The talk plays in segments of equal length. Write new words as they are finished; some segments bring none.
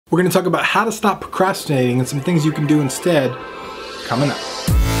We're going to talk about how to stop procrastinating and some things you can do instead coming up.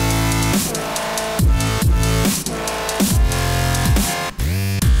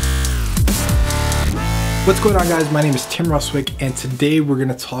 What's going on, guys? My name is Tim Ruswick, and today we're going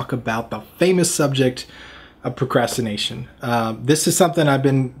to talk about the famous subject of procrastination. This is something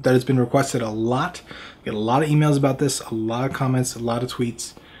that has been requested a lot. I get a lot of emails about this, a lot of comments, a lot of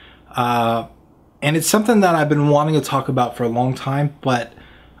tweets. And it's something that I've been wanting to talk about for a long time, but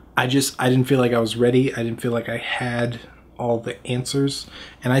I didn't feel like I was ready. I didn't feel like I had all the answers,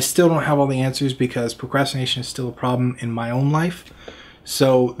 and I still don't have all the answers because procrastination is still a problem in my own life.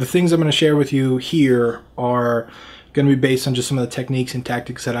 So the things I'm going to share with you here are going to be based on just some of the techniques and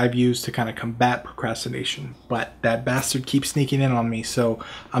tactics that I've used to kind of combat procrastination. But that bastard keeps sneaking in on me, so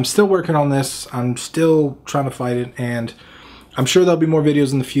I'm still working on this. I'm still trying to fight it, and I'm sure there'll be more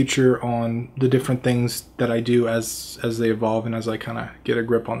videos in the future on the different things that I do as they evolve and as I kind of get a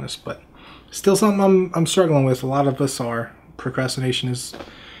grip on this. But still something I'm struggling with. A lot of us are. Procrastination is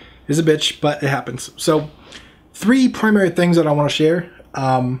a bitch, but it happens. So 3 primary things that I want to share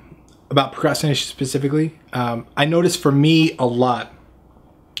about procrastination specifically. I notice for me a lot,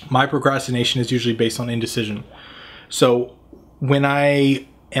 my procrastination is usually based on indecision. So when I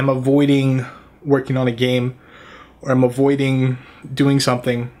am avoiding working on a game, or I'm avoiding doing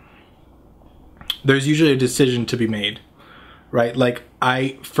something, there's usually a decision to be made, right? Like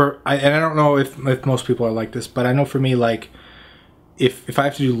and I don't know if most people are like this, but I know for me, like if I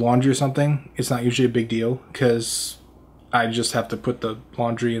have to do laundry or something, it's not usually a big deal because I just have to put the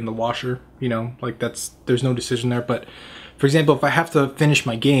laundry in the washer, you know, like there's no decision there. But for example, if I have to finish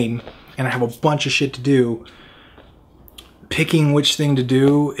my game and I have a bunch of shit to do, picking which thing to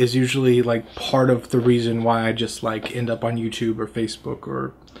do is usually like part of the reason why I just like end up on YouTube or Facebook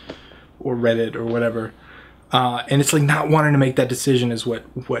or Reddit or whatever. And it's like not wanting to make that decision is what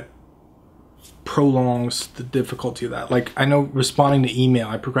prolongs the difficulty of that. Like I know responding to email,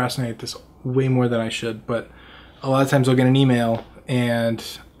 I procrastinate this way more than I should, but a lot of times I'll get an email and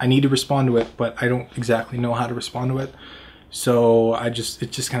I need to respond to it, but I don't exactly know how to respond to it. So it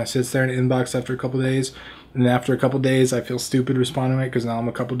just kind of sits there in the inbox after a couple of days. And then after a couple of days, I feel stupid responding to it because now I'm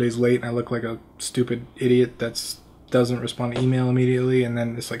a couple of days late and I look like a stupid idiot that doesn't respond to email immediately. And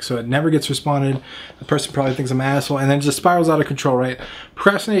then it's like, so it never gets responded. The person probably thinks I'm an asshole, and then it just spirals out of control, right?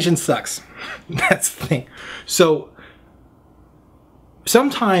 Procrastination sucks. That's the thing. So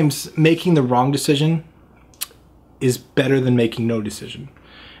sometimes making the wrong decision is better than making no decision.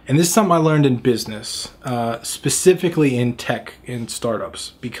 And this is something I learned in business, specifically in tech and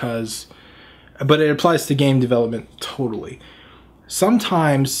startups, but it applies to game development totally.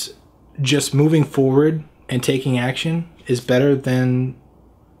 Sometimes just moving forward and taking action is better than,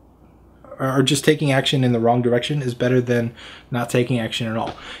 or just taking action in the wrong direction is better than not taking action at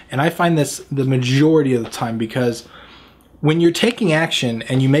all. And I find this the majority of the time, because when you're taking action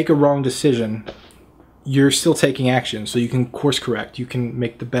and you make a wrong decision, you're still taking action. So you can course correct, you can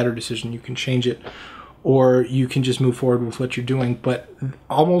make the better decision, you can change it, or you can just move forward with what you're doing. But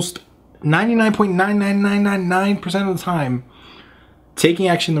almost 99.99999% of the time, taking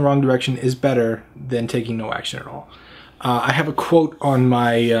action in the wrong direction is better than taking no action at all. I have a quote on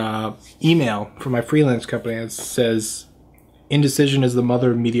my email from my freelance company that says, "Indecision is the mother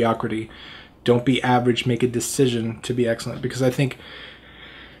of mediocrity. Don't be average, make a decision to be excellent." Because I think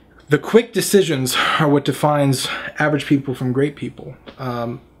the quick decisions are what defines average people from great people.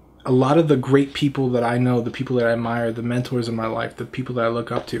 A lot of the great people that I know, the people that I admire, the mentors in my life, the people that I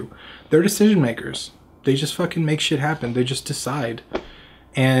look up to, they're decision makers. They just fucking make shit happen. They just decide.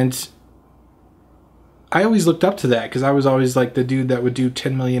 And I always looked up to that because I was always like the dude that would do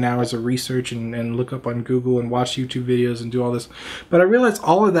 10 million hours of research and look up on Google and watch YouTube videos and do all this. But I realized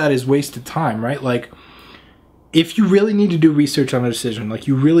all of that is wasted time, right? Like, if you really need to do research on a decision, like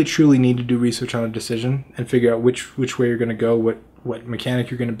you really truly need to do research on a decision and figure out which way you're going to go, what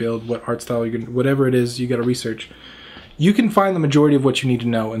mechanic you're going to build, what art style you're going to, whatever it is you got to research, you can find the majority of what you need to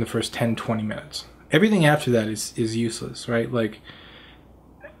know in the first 10-20 minutes. Everything after that is useless, right? Like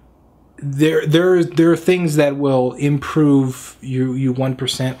there are things that will improve you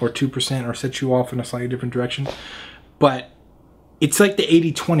 1% or 2% or set you off in a slightly different direction, but it's like the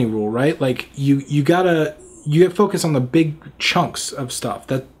 80-20 rule, right? Like you gotta focus on the big chunks of stuff.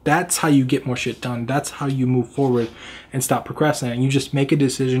 That's how you get more shit done. That's how you move forward and stop procrastinating. You just make a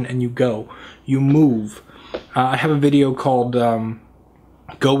decision and you go. You move. I have a video called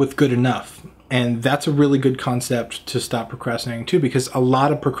Go With Good Enough. And that's a really good concept to stop procrastinating too, because a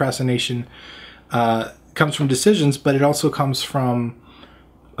lot of procrastination comes from decisions, but it also comes from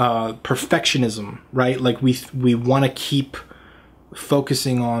perfectionism, right? Like we want to keep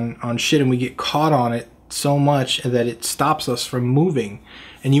focusing on shit, and we get caught on it so much that it stops us from moving.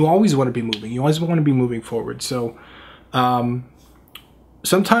 And you always want to be moving. You always want to be moving forward. So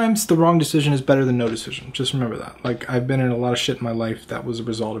sometimes the wrong decision is better than no decision. Just remember that. Like, I've been in a lot of shit in my life that was a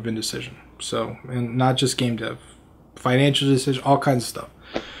result of indecision. So, and not just game dev, financial decision, all kinds of stuff.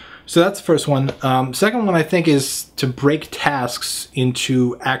 So that's the first one. Second one, I think, is to break tasks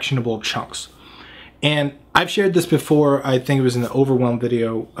into actionable chunks. And I've shared this before. I think it was in the overwhelm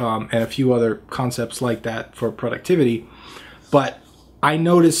video, and a few other concepts like that for productivity. But I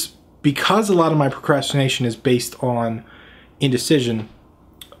notice, because a lot of my procrastination is based on indecision,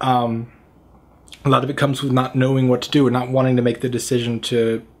 a lot of it comes with not knowing what to do or not wanting to make the decision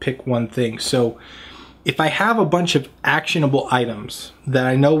to pick one thing. So if I have a bunch of actionable items that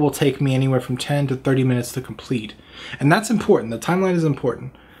I know will take me anywhere from 10 to 30 minutes to complete, and that's important, the timeline is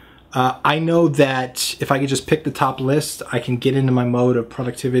important. I know that if I could just pick the top list, I can get into my mode of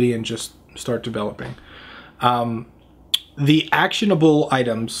productivity and just start developing. The actionable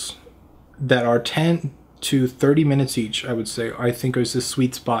items that are 10 to 30 minutes each, I would say, I think is the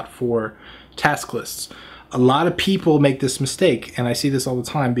sweet spot for task lists. A lot of people make this mistake, and I see this all the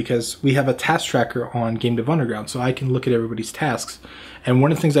time because we have a task tracker on Game Dev Underground, so I can look at everybody's tasks. And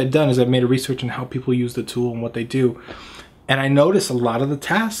one of the things I've done is I've made a research on how people use the tool and what they do. And I notice a lot of the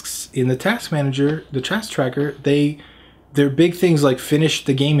tasks in the task manager, the task tracker, they're big things like finish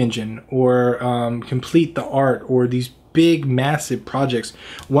the game engine or complete the art or these big, massive projects.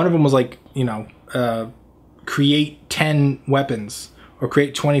 One of them was like, you know, create 10 weapons or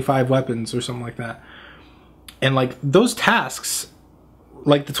create 25 weapons or something like that. And like those tasks,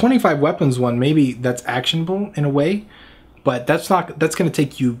 like the 25 weapons one, maybe that's actionable in a way, but that's going to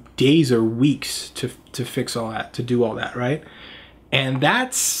take you days or weeks to fix all that, to do all that, right? And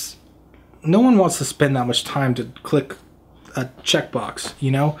no one wants to spend that much time to click a checkbox, you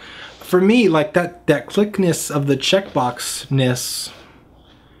know? For me, like that clickness of the checkboxness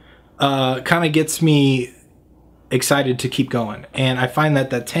kind of gets me excited to keep going. And I find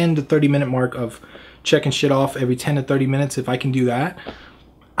that 10 to 30 minute mark of checking shit off every 10 to 30 minutes, if I can do that,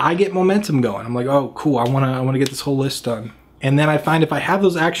 I get momentum going. I'm like, oh, cool, I wanna get this whole list done. And then I find if I have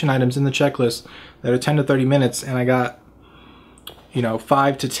those action items in the checklist that are 10 to 30 minutes and I got, you know,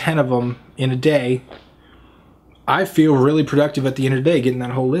 5 to 10 of them in a day, I feel really productive at the end of the day getting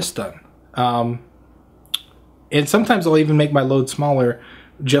that whole list done. And sometimes I'll even make my load smaller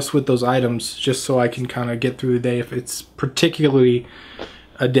just with those items, just so I can kind of get through the day if it's particularly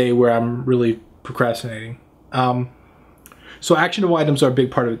a day where I'm really procrastinating. So actionable items are a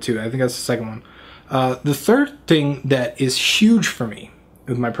big part of it too. I think that's the second one. The third thing that is huge for me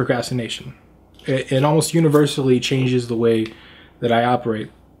with my procrastination, it almost universally changes the way that I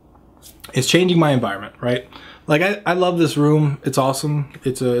operate, is changing my environment, right? Like I love this room. It's awesome.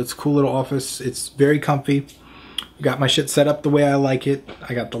 It's a cool little office. It's very comfy. Got my shit set up the way I like it.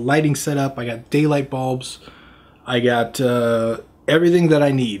 I got the lighting set up. I got daylight bulbs. I got everything that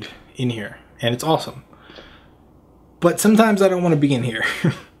I need in here, and it's awesome. But sometimes I don't want to be in here.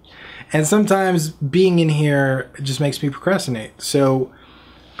 And sometimes being in here just makes me procrastinate. So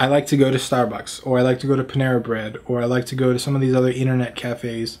I like to go to Starbucks, or I like to go to Panera Bread, or I like to go to some of these other internet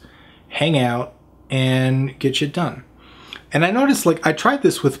cafes, hang out, and get shit done. And I noticed, like, I tried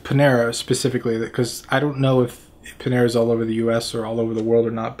this with Panera specifically, because I don't know if Panera is all over the US or all over the world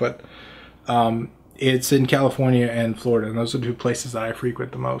or not, but it's in California and Florida, and those are the two places that I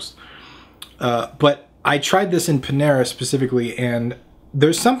frequent the most. But I tried this in Panera specifically, and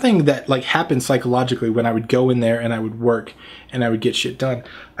there's something that like happened psychologically when I would go in there and I would work and I would get shit done.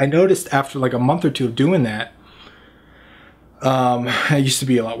 I noticed after like a month or two of doing that, it used to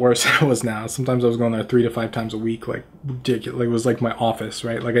be a lot worse than it was now. Sometimes I was going there 3 to 5 times a week, like ridiculous. Like, it was like my office,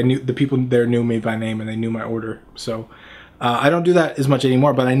 right? Like I knew the people there knew me by name and they knew my order. So I don't do that as much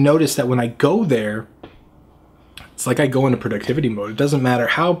anymore, but I noticed that when I go there, it's like I go into productivity mode. It doesn't matter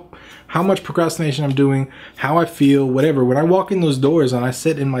how much procrastination I'm doing, how I feel, whatever. When I walk in those doors and I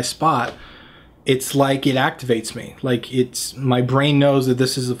sit in my spot, it's like it activates me. Like my brain knows that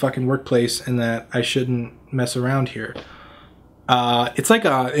this is a fucking workplace and that I shouldn't mess around here. It's like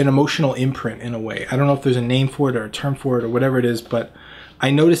an emotional imprint in a way. I don't know if there's a name for it or a term for it or whatever it is, but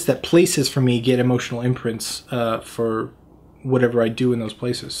I noticed that places for me get emotional imprints for whatever I do in those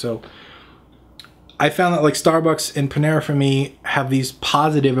places. So I found that like Starbucks and Panera for me have these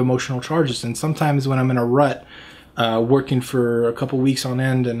positive emotional charges, and sometimes when I'm in a rut, working for a couple weeks on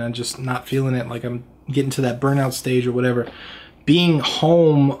end and I'm just not feeling it, like I'm getting to that burnout stage or whatever, being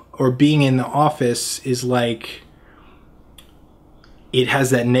home or being in the office is like it has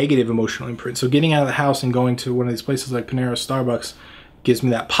that negative emotional imprint. So getting out of the house and going to one of these places like Panera, Starbucks gives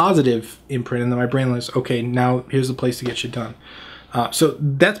me that positive imprint, and then my brain learns, okay, now here's the place to get shit done. So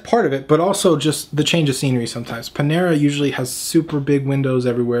that's part of it, but also just the change of scenery sometimes. Panera usually has super big windows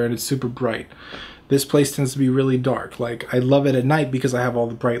everywhere and it's super bright. This place tends to be really dark. Like, I love it at night because I have all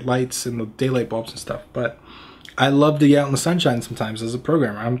the bright lights and the daylight bulbs and stuff, but I love to get out in the sunshine sometimes as a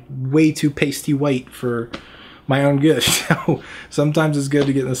programmer. I'm way too pasty white for my own good. So sometimes it's good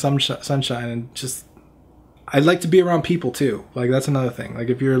to get in the sunshine and just, I like to be around people too. Like, that's another thing. Like,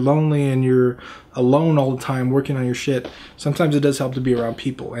 if you're lonely and you're alone all the time working on your shit, sometimes it does help to be around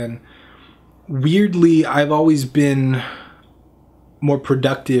people. And weirdly, I've always been more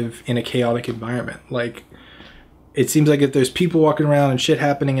productive in a chaotic environment. Like, it seems like if there's people walking around and shit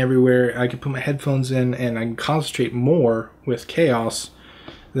happening everywhere, I can put my headphones in and I can concentrate more with chaos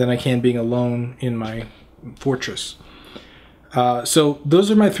than I can being alone in my fortress. So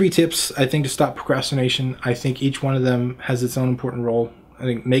those are my 3 tips, I think, to stop procrastination. I think each one of them has its own important role. I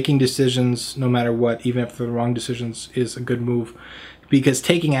think making decisions, no matter what, even if they're the wrong decisions, is a good move, because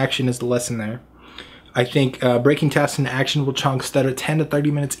taking action is the lesson there. I think breaking tasks into actionable chunks that are 10 to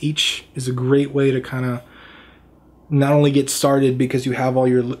 30 minutes each is a great way to kind of not only get started because you have all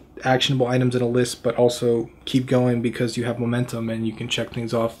your actionable items in a list, but also keep going because you have momentum and you can check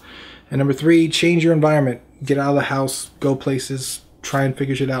things off. And number 3, change your environment. Get out of the house, go places, try and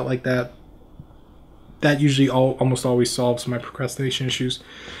figure shit out like that. That usually almost always solves my procrastination issues.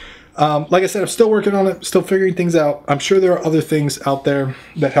 Like I said, I'm still working on it, still figuring things out. I'm sure there are other things out there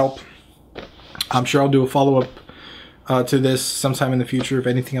that help. I'm sure I'll do a follow-up to this sometime in the future if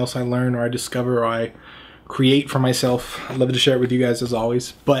anything else I learn or I discover or I create for myself. I'd love to share it with you guys as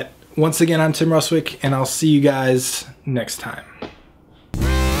always. But once again, I'm Tim Ruswick, and I'll see you guys next time.